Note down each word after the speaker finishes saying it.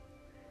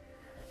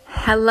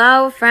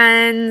Hello,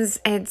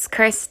 friends. It's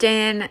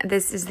Kristen.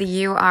 This is the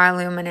You Are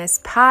Luminous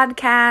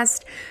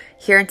podcast,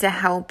 here to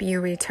help you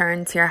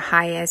return to your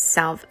highest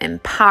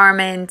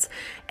self-empowerment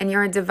and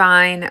your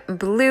divine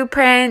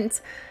blueprint.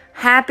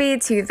 Happy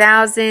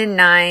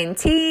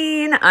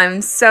 2019.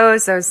 I'm so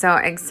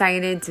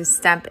excited to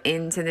step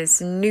into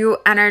this new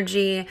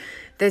energy,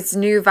 this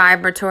new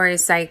vibratory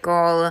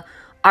cycle.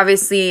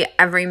 Obviously,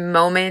 every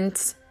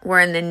moment we're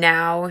in the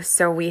now,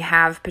 so we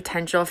have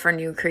potential for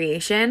new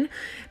creation.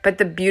 But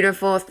the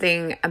beautiful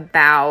thing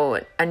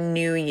about a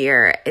new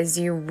year is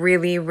you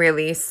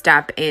really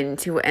step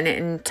into an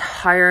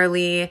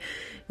entirely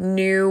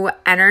new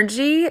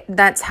energy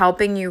that's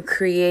helping you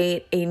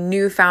create a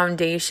new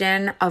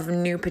foundation of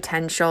new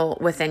potential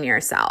within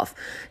yourself.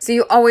 So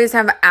you always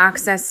have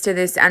access to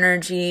this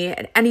energy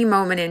at any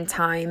moment in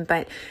time,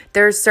 but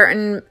there are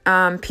certain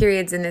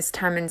periods in this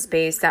time and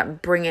space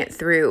that bring it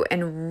through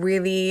in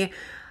really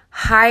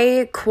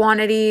high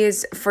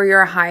quantities for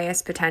your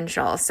highest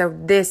potential. So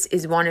this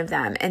is one of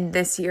them. And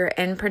this year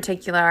in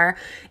particular,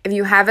 if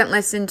you haven't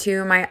listened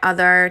to my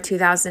other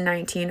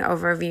 2019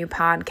 overview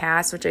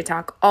podcast, which I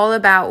talk all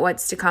about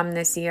what's to come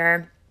this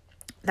year,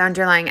 the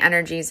underlying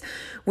energies,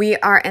 we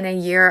are in a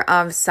year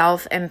of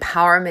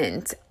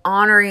self-empowerment,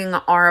 honoring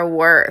our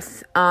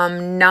worth,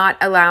 not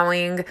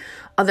allowing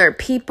other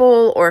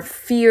people or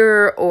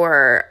fear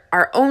or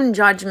our own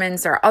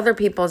judgments or other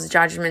people's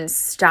judgments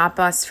stop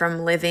us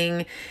from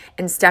living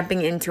and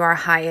stepping into our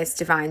highest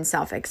divine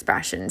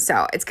self-expression.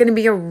 So it's going to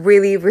be a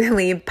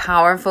really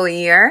powerful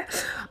year.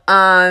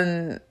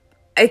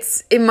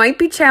 It might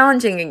be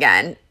challenging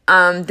again.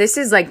 This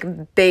is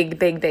like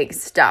big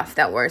stuff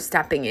that we're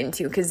stepping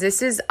into, because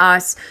this is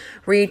us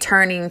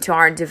returning to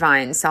our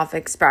divine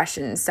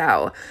self-expression.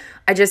 So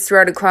I just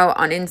wrote a quote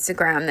on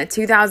Instagram that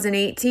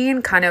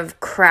 2018 kind of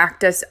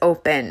cracked us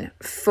open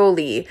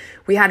fully.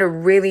 We had to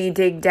really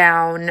dig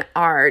down.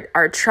 Our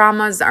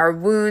traumas, our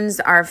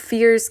wounds, our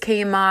fears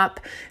came up,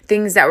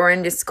 things that were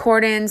in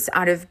discordance,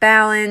 out of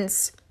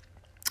balance.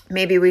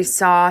 Maybe we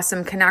saw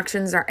some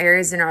connections or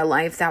areas in our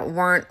life that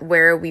weren't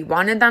where we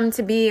wanted them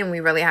to be, and we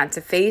really had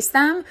to face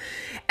them.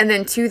 And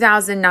then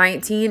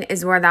 2019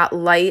 is where that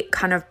light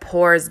kind of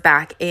pours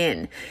back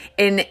in.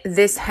 And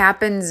this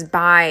happens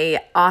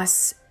by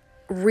us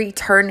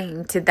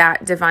returning to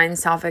that divine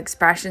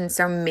self-expression.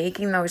 So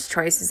making those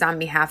choices on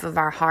behalf of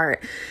our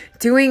heart,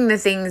 doing the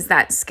things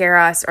that scare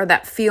us or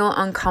that feel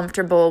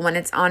uncomfortable when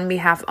it's on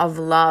behalf of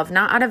love,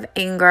 not out of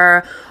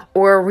anger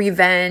or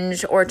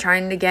revenge or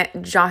trying to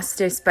get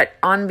justice, but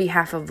on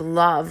behalf of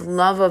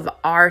love of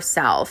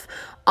ourself,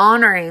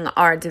 honoring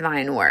our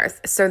divine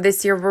worth. So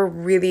this year we're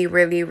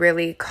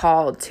really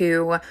called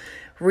to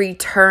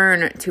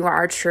return to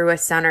our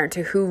truest center,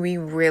 to who we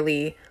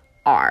really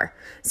are.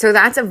 So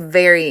that's a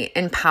very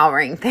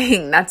empowering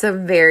thing. That's a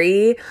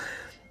very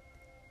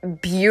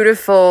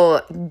beautiful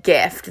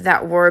gift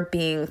that we're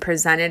being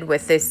presented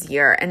with this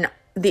year. And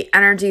the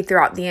energy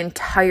throughout the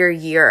entire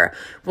year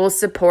will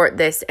support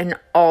this in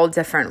all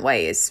different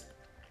ways.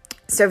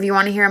 So if you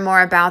want to hear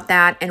more about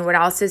that and what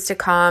else is to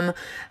come,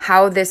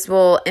 how this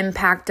will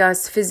impact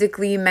us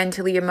physically,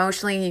 mentally,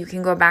 emotionally, you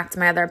can go back to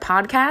my other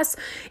podcasts.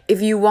 If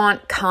you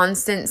want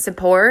constant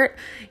support,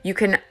 you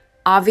can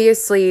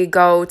obviously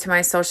go to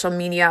my social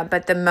media,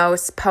 but the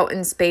most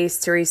potent space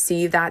to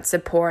receive that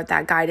support,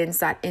 that guidance,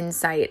 that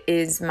insight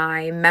is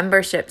my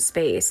membership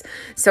space.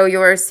 So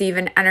you'll receive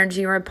an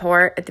energy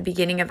report at the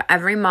beginning of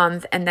every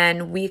month, and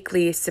then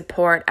weekly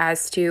support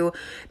as to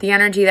the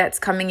energy that's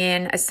coming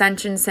in,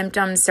 ascension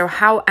symptoms, so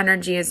how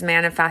energy is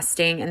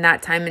manifesting in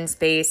that time and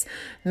space,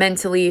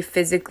 mentally,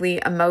 physically,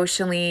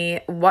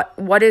 emotionally,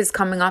 what is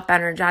coming up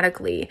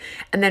energetically,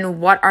 and then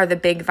what are the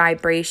big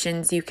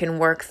vibrations you can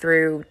work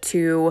through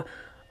to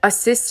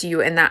assist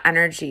you in that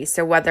energy.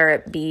 So whether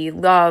it be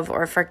love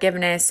or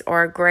forgiveness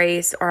or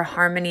grace or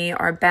harmony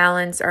or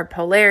balance or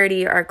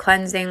polarity or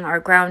cleansing or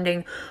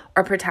grounding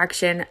or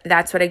protection,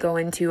 that's what I go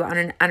into on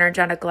an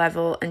energetic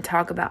level and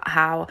talk about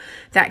how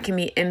that can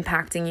be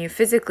impacting you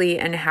physically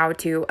and how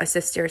to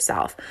assist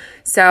yourself.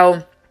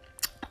 So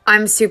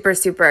I'm super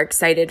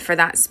excited for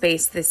that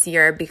space this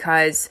year,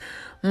 because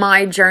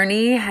my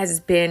journey has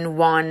been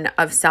one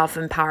of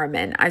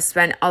self-empowerment. I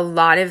spent a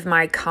lot of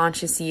my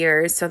conscious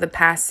years, so the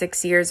past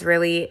 6 years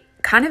really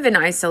kind of in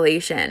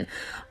isolation,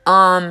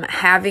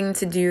 having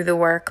to do the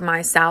work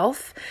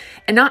myself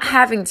and not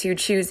having to,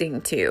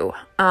 choosing to.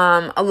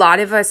 A lot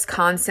of us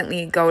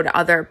constantly go to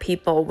other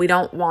people. We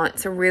don't want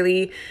to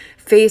really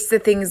face the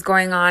things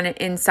going on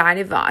inside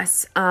of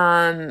us.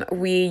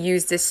 We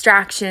use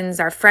distractions,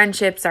 our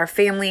friendships, our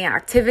family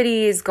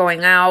activities,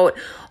 going out,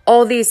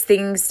 all these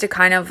things to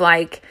kind of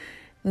like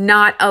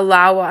not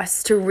allow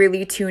us to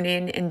really tune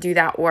in and do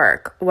that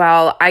work.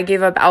 Well, I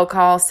gave up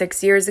alcohol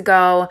 6 years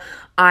ago.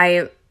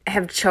 I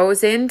have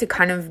chosen to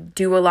kind of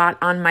do a lot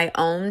on my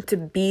own, to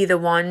be the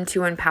one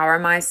to empower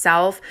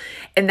myself.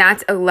 And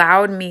that's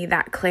allowed me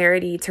that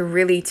clarity to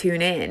really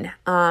tune in,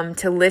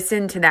 to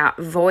listen to that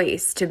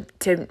voice,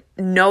 to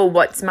know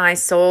what's my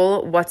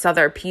soul, what's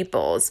other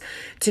people's,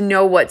 to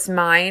know what's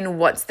mine,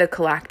 what's the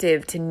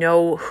collective, to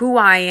know who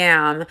I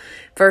am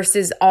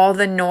versus all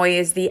the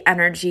noise, the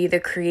energy, the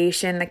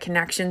creation, the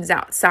connections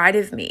outside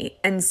of me.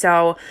 And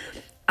so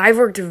I've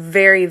worked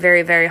very,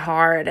 very, very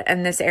hard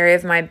in this area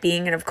of my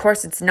being. And of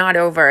course, it's not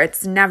over.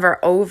 It's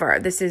never over.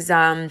 This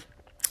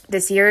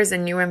year is a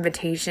new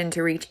invitation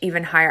to reach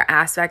even higher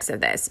aspects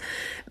of this.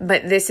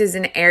 But this is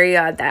an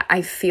area that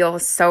I feel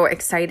so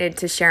excited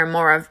to share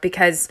more of,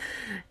 because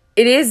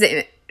it is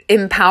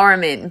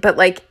empowerment, but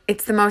like,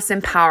 it's the most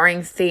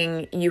empowering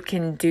thing you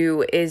can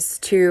do is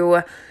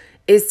to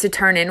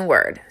turn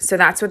inward. So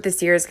that's what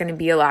this year is going to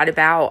be a lot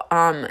about.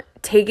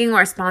 Taking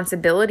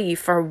responsibility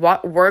for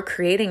what we're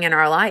creating in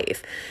our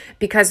life.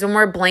 Because when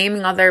we're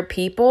blaming other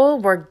people,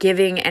 we're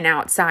giving an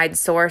outside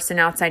source, an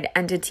outside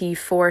entity,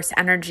 force,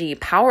 energy,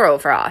 power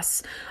over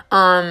us.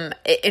 And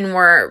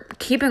we're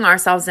keeping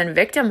ourselves in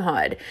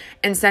victimhood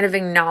instead of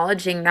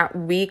acknowledging that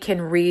we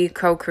can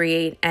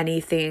co-create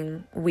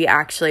anything we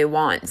actually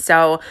want.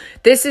 So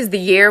this is the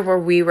year where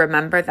we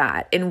remember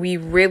that, and we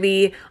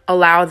really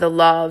allow the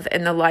love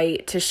and the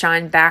light to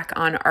shine back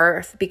on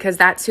earth, because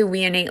that's who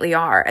we innately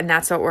are, and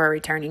that's what we're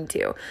returning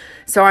to.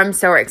 So I'm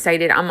so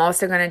excited. I'm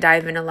also going to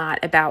dive in a lot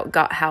about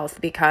gut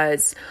health,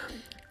 because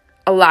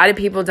a lot of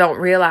people don't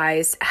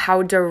realize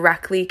how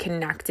directly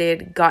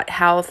connected gut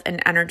health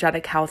and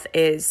energetic health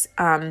is,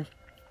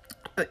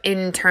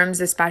 in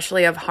terms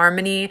especially of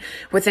harmony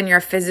within your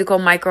physical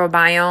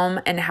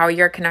microbiome and how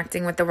you're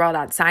connecting with the world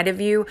outside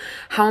of you,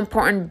 how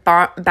important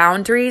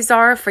boundaries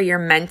are for your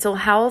mental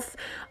health,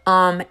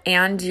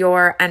 and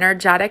your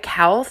energetic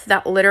health,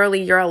 that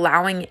literally you're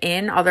allowing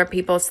in other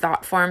people's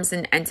thought forms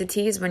and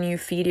entities when you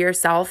feed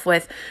yourself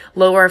with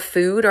lower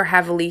food or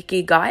have a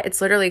leaky gut. It's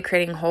literally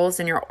creating holes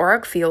in your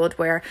auric field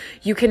where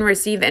you can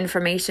receive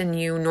information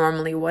you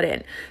normally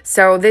wouldn't.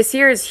 So this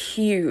year is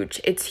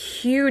huge.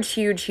 It's huge,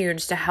 huge,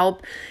 huge to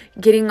help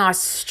getting us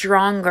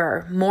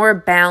stronger, more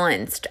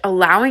balanced,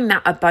 allowing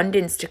that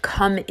abundance to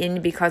come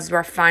in, because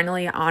we're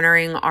finally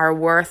honoring our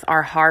worth,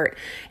 our heart,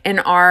 and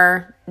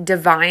our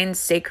divine,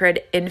 sacred,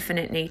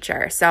 infinite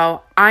nature.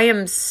 So I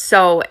am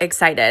so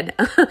excited.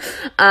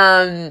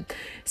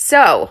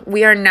 So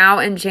we are now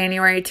in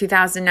January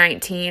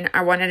 2019.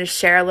 I wanted to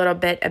share a little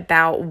bit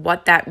about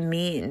what that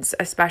means,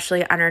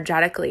 especially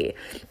energetically.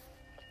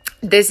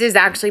 This is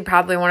actually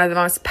probably one of the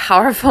most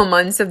powerful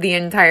months of the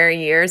entire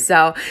year.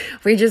 So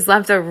we just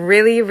left a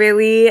really,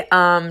 really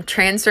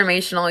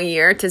transformational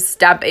year to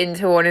step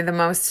into one of the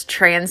most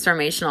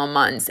transformational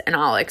months. And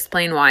I'll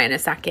explain why in a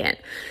second.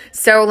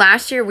 So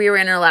last year we were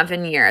in an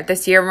 11 year.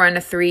 This year we're in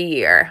a 3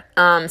 year.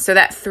 So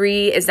that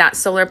 3 is that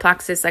solar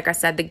plexus, like I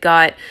said, the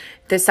gut,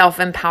 the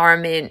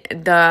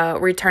self-empowerment, the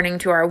returning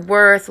to our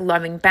worth,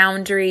 loving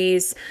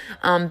boundaries,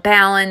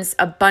 balance,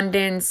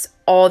 abundance,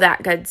 all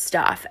that good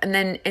stuff. And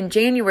then in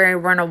January,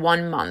 we're in a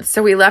 1 month.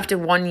 So we left a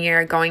 1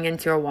 year going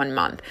into a 1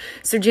 month.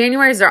 So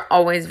Januaries are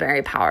always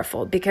very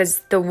powerful, because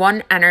the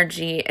one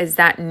energy is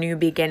that new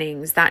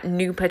beginnings, that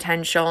new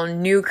potential,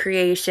 new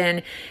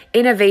creation,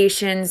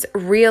 innovations,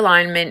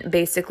 realignment,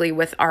 basically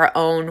with our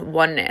own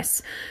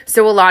oneness.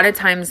 So a lot of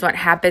times what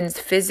happens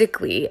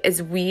physically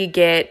is we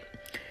get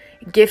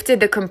gifted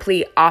the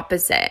complete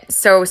opposite.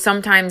 So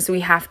sometimes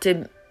we have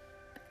to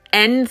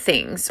end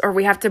things, or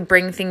we have to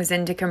bring things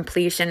into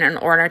completion in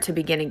order to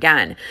begin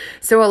again.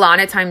 So a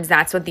lot of times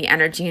that's what the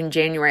energy in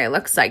January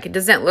looks like. It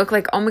doesn't look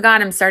like, oh my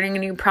God, I'm starting a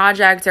new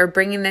project or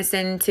bringing this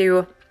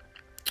into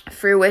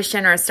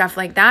fruition or stuff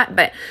like that.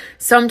 But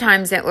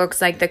sometimes it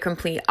looks like the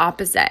complete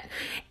opposite.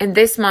 And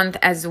this month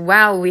as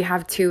well, we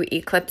have 2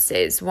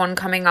 eclipses, one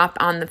coming up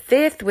on the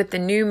 5th with the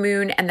new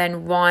moon, and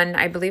then one,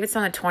 I believe it's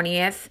on the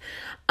 20th,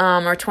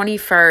 or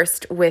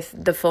 21st with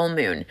the full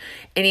moon.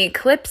 And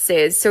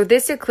eclipses, so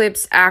this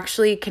eclipse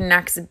actually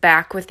connects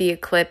back with the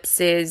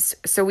eclipses.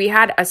 So we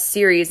had a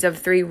series of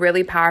 3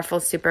 really powerful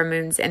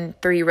supermoons and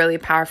 3 really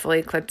powerful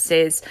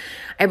eclipses.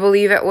 I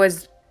believe it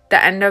was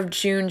the end of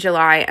June,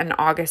 July, and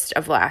August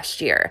of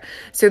last year.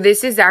 So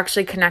this is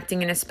actually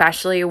connecting, and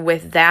especially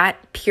with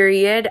that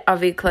period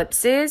of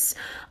eclipses.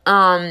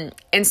 And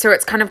so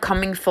it's kind of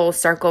coming full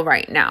circle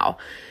right now.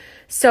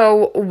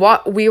 So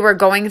what we were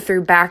going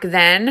through back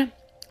then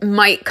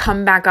might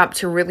come back up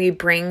to really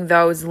bring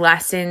those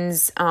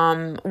lessons,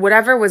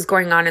 whatever was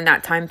going on in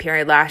that time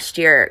period last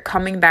year,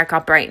 coming back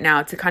up right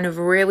now to kind of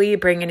really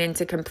bring it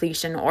into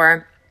completion,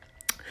 or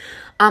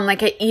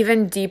like an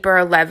even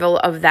deeper level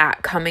of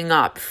that coming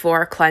up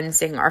for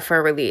cleansing or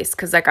for release.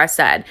 Because like I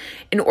said,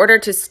 in order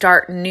to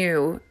start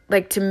new,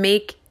 like to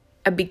make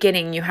a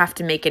beginning, you have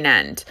to make an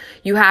end.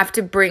 You have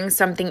to bring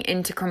something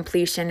into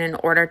completion in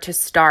order to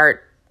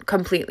start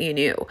completely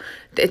new.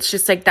 It's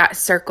just like that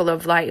circle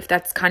of life.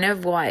 That's kind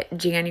of what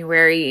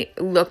January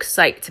looks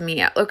like to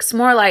me. It looks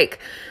more like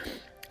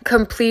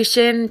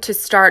completion to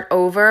start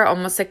over,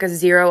 almost like a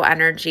zero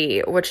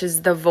energy, which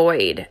is the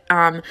void.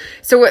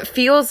 So it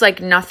feels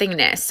like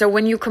nothingness. So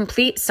when you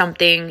complete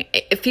something,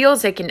 it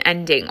feels like an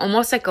ending,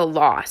 almost like a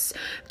loss.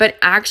 But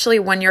actually,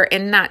 when you're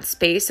in that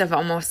space of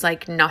almost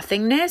like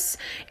nothingness,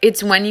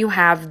 it's when you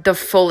have the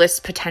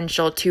fullest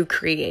potential to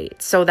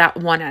create. So that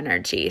one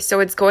energy.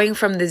 So it's going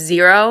from the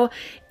zero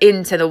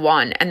into the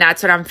one. And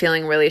that's what I'm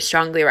feeling really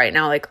strongly right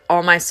now. Like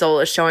all my soul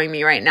is showing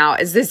me right now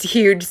is this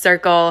huge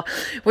circle,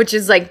 which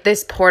is like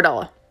this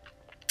portal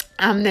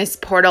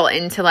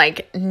into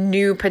like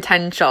new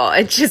potential.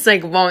 It just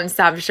like won't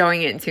stop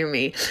showing it to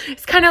me.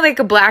 It's kind of like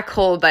a black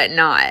hole, but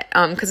not,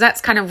 because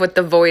that's kind of what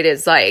the void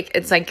is like.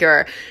 It's like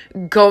you're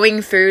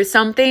going through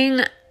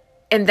something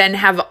and then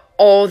have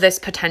all this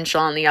potential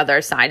on the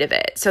other side of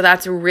it. So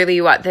that's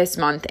really what this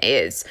month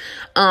is.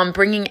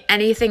 Bringing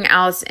anything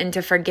else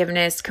into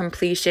forgiveness,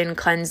 completion,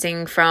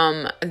 cleansing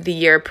from the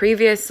year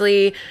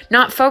previously,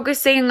 not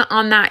focusing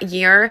on that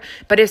year,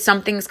 but if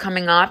something's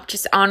coming up,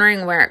 just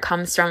honoring where it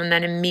comes from and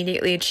then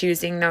immediately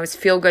choosing those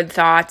feel-good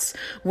thoughts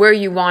where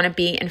you want to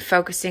be and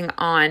focusing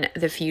on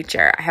the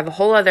future. I have a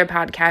whole other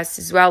podcast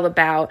as well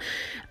about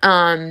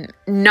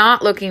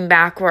not looking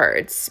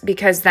backwards,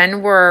 because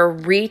then we're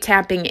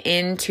re-tapping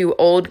into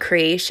old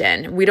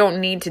creation. We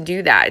don't need to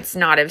do that. It's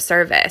not of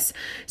service.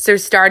 So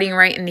starting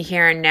right in the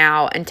here and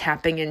now and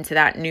tapping into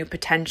that new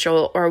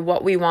potential or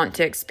what we want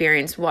to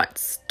experience,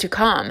 what's to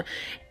come.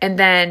 And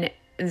then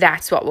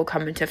that's what will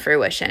come into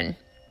fruition.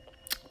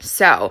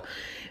 So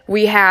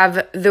we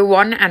have the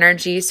one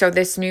energy, so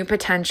this new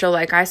potential,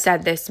 like I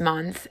said, this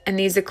month, and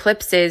these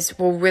eclipses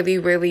will really,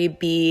 really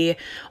be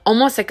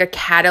almost like a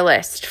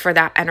catalyst for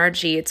that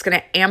energy. It's going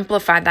to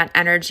amplify that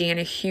energy in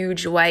a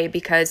huge way,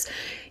 because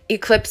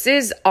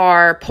eclipses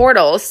are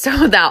portals.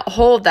 So that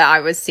hole that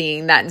I was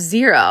seeing, that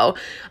zero,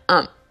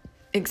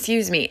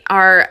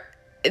 are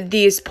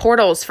these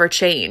portals for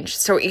change.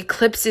 So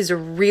eclipses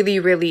really,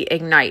 really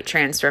ignite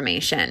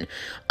transformation,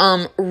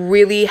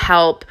 really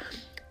help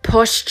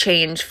push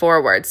change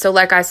forward. So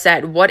like I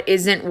said, what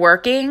isn't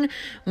working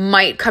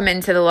might come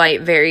into the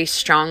light very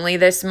strongly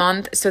this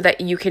month so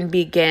that you can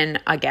begin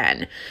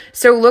again.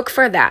 So look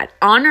for that.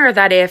 Honor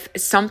that if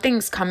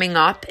something's coming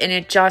up and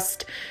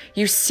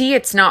you see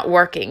it's not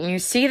working, you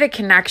see the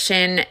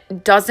connection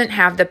doesn't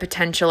have the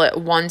potential it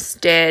once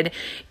did,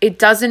 it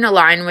doesn't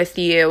align with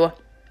you,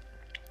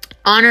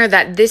 honor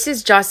that this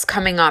is just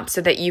coming up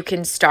so that you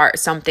can start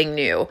something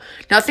new.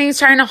 Nothing's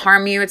trying to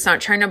harm you. It's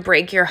not trying to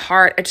break your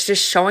heart. It's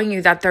just showing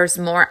you that there's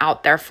more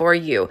out there for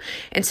you.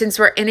 And since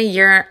we're in a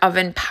year of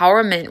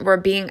empowerment, we're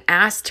being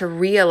asked to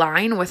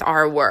realign with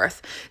our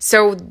worth.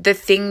 So the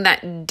thing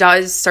that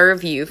does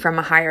serve you from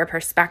a higher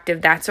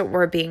perspective, that's what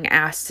we're being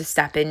asked to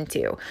step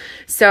into.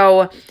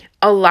 So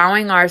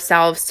allowing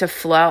ourselves to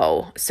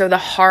flow. So the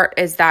heart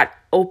is that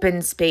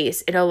open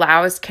space. It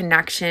allows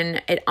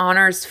connection. It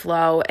honors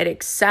flow. It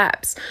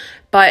accepts.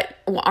 But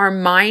our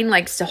mind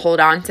likes to hold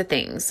on to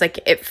things. Like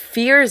it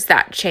fears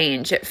that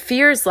change. It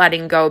fears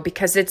letting go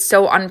because it's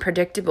so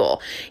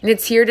unpredictable. And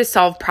it's here to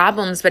solve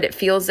problems, but it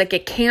feels like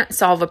it can't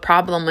solve a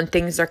problem when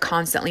things are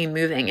constantly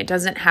moving. It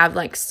doesn't have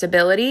like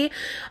stability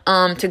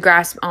to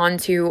grasp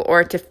onto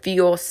or to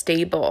feel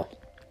stable.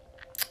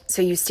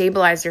 So you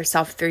stabilize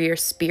yourself through your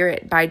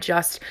spirit by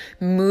just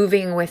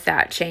moving with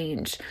that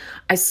change.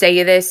 I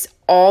say this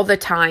all the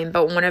time,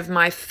 but one of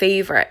my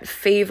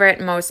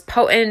favorite, most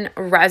potent,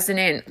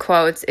 resonant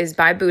quotes is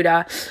by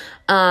Buddha.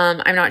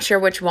 I'm not sure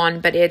which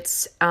one, but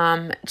it's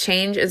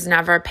change is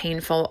never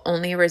painful.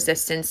 Only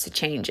resistance to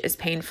change is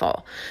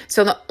painful.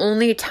 So the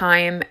only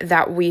time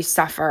that we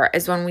suffer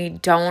is when we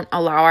don't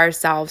allow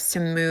ourselves to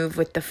move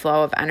with the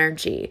flow of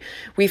energy.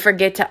 We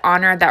forget to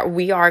honor that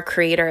we are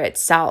creator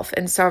itself.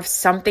 And so if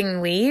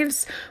something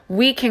leaves,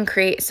 we can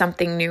create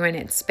something new in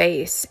its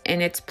space,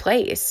 in its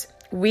place.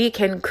 We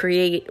can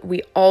create,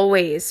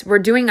 we're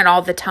doing it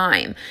all the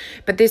time.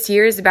 But this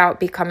year is about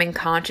becoming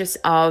conscious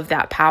of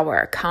that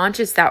power,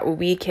 conscious that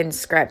we can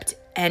script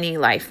any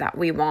life that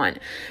we want.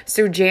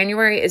 So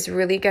January is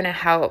really going to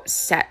help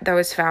set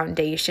those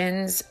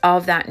foundations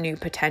of that new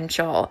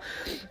potential.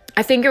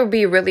 I think it would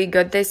be really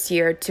good this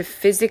year to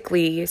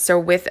physically, so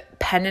with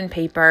pen and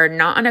paper,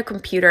 not on a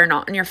computer,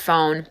 not on your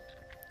phone,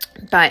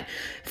 but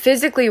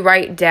physically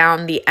write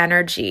down the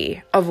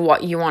energy of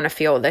what you want to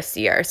feel this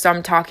year. So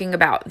I'm talking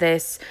about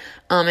this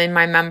in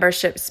my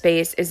membership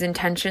space is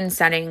intention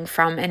setting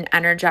from an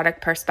energetic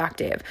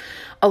perspective.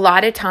 A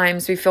lot of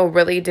times we feel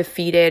really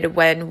defeated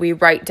when we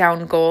write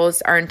down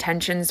goals, our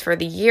intentions for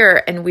the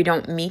year, and we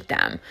don't meet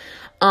them.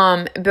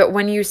 But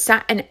when you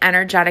set an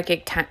energetic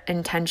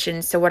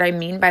intention, so what I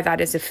mean by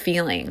that is a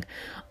feeling.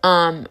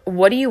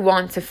 What do you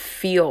want to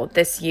feel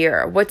this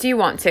year? What do you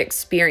want to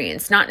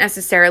experience? Not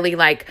necessarily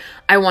like,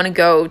 I want to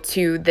go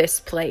to this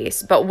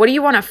place, but what do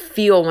you want to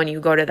feel when you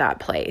go to that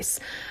place?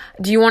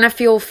 Do you want to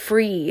feel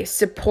free,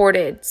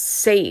 supported,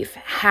 safe,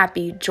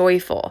 happy,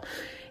 joyful?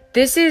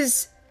 This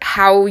is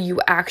how you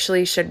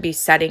actually should be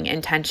setting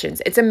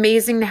intentions. It's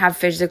amazing to have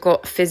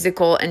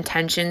physical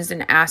intentions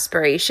and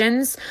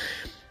aspirations,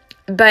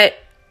 but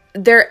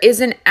there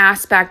is an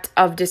aspect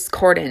of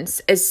discordance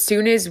as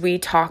soon as we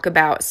talk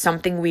about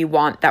something we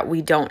want that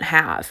we don't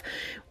have.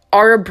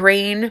 Our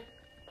brain,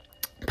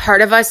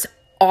 part of us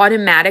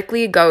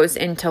automatically goes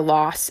into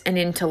loss and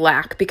into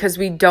lack because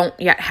we don't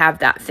yet have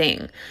that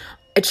thing.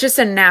 It's just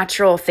a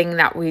natural thing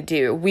that we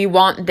do. We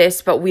want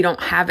this, but we don't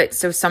have it.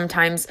 So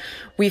sometimes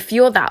we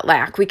feel that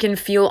lack. We can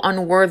feel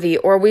unworthy,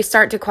 or we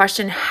start to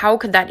question, how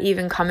could that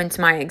even come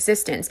into my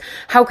existence?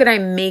 How could I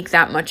make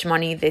that much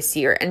money this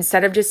year?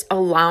 Instead of just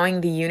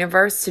allowing the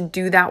universe to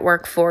do that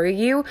work for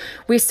you,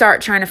 we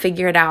start trying to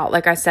figure it out.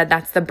 Like I said,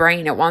 that's the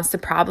brain. It wants to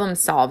problem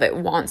solve. It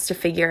wants to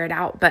figure it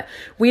out, but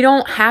we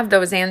don't have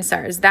those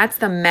answers. That's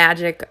the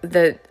magic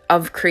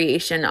of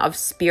creation, of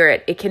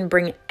spirit. It can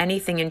bring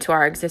anything into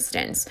our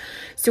existence.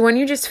 So when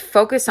you just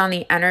focus on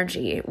the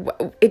energy,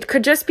 it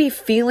could just be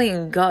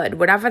feeling good,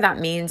 whatever that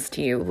means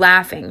to you,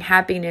 laughing,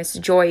 happiness,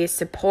 joy,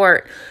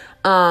 support,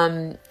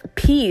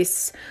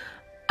 peace,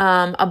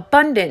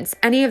 abundance,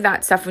 any of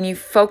that stuff. When you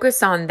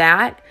focus on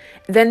that,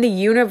 then the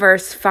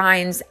universe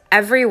finds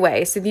every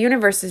way. So the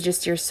universe is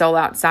just your soul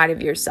outside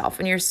of yourself,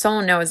 and your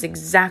soul knows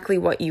exactly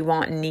what you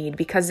want and need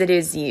because it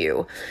is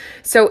you.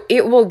 So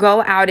it will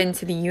go out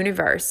into the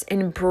universe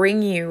and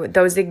bring you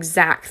those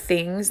exact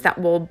things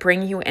that will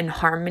bring you in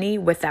harmony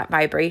with that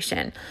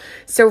vibration.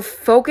 So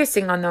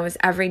focusing on those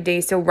every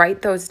day. So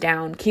write those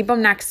down, keep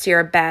them next to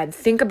your bed.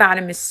 Think about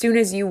them as soon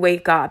as you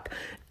wake up.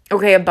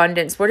 Okay,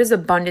 abundance. What does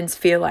abundance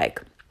feel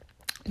like?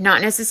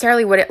 Not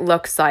necessarily what it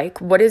looks like.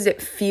 What does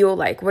it feel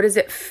like? What does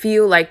it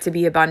feel like to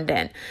be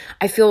abundant?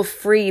 I feel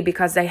free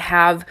because I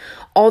have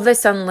all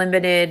this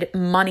unlimited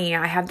money.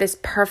 I have this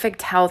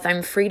perfect health.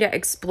 I'm free to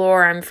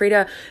explore. I'm free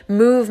to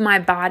move my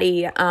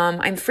body.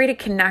 I'm free to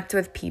connect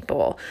with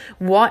people.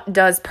 What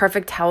does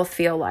perfect health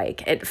feel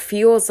like? It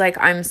feels like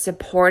I'm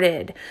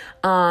supported.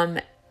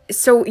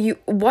 So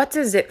what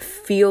does it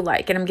feel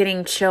like? And I'm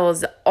getting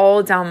chills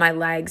all down my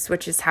legs,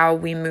 which is how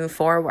we move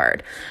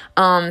forward.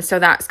 So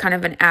that's kind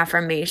of an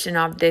affirmation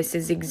of this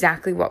is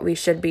exactly what we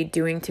should be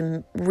doing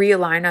to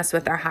realign us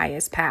with our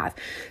highest path.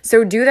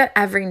 So do that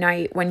every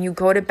night when you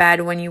go to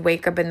bed, when you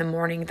wake up in the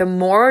morning. The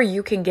more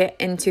you can get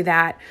into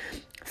that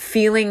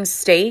feeling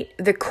state,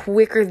 the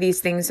quicker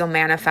these things will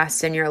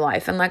manifest in your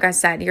life. And like I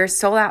said, your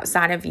soul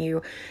outside of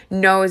you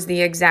knows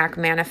the exact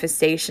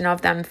manifestation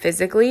of them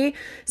physically.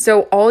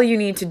 So all you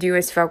need to do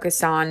is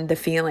focus on the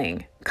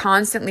feeling.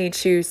 Constantly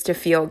choose to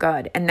feel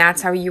good. And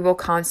that's how you will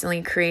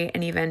constantly create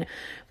an even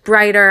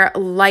brighter,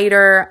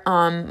 lighter,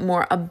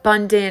 more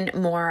abundant,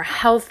 more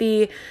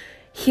healthy,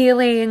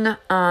 healing,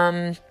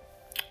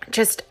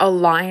 just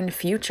aligned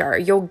future.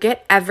 You'll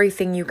get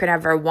everything you could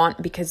ever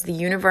want because the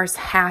universe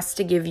has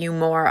to give you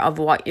more of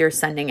what you're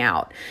sending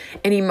out.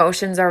 And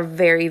emotions are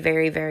very,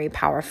 very, very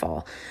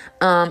powerful.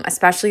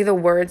 Especially the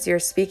words you're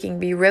speaking.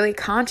 Be really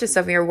conscious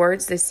of your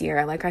words this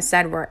year. Like I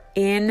said, we're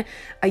in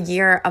a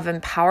year of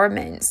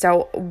empowerment.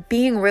 So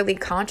being really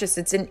conscious,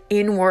 it's an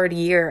inward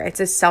year. It's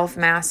a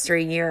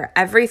self-mastery year.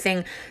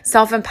 Everything,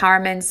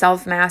 self-empowerment,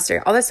 self-mastery,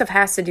 all this stuff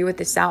has to do with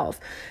the self.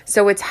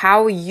 So it's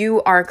how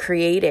you are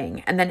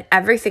creating. And then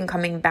everything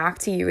coming back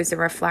to you is a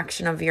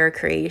reflection of your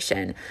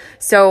creation.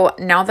 So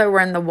now that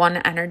we're in the one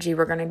energy,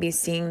 we're going to be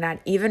seeing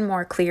that even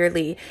more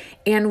clearly.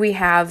 And we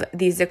have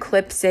these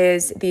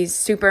eclipses, these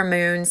super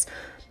moons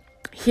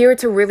here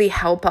to really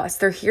help us.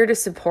 They're here to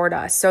support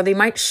us. So they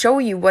might show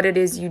you what it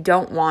is you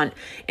don't want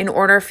in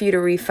order for you to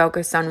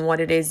refocus on what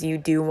it is you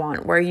do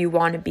want, where you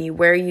want to be,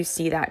 where you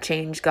see that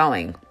change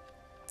going.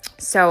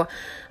 So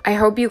I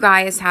hope you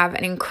guys have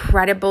an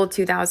incredible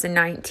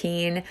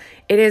 2019.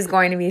 It is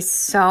going to be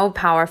so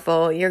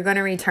powerful. You're going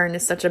to return to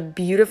such a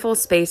beautiful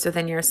space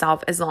within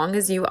yourself as long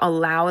as you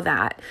allow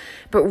that.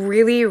 But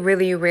really,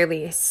 really,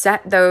 really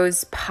set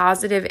those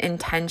positive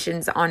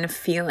intentions on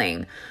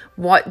feeling.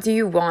 What do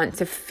you want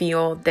to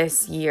feel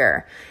this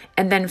year?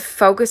 And then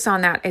focus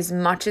on that as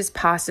much as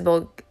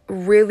possible.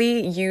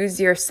 Really use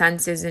your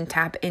senses and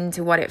tap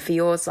into what it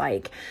feels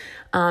like.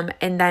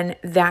 And then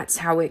that's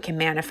how it can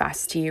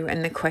manifest to you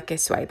in the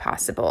quickest way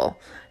possible.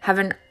 Have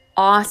an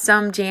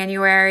awesome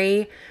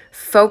January.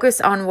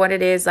 Focus on what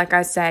it is, like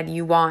I said,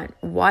 you want.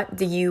 What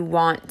do you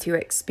want to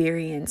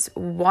experience?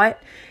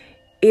 What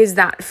is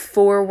that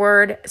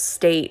forward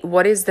state?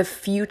 What does the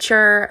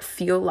future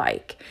feel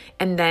like?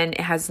 And then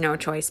it has no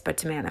choice but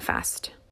to manifest.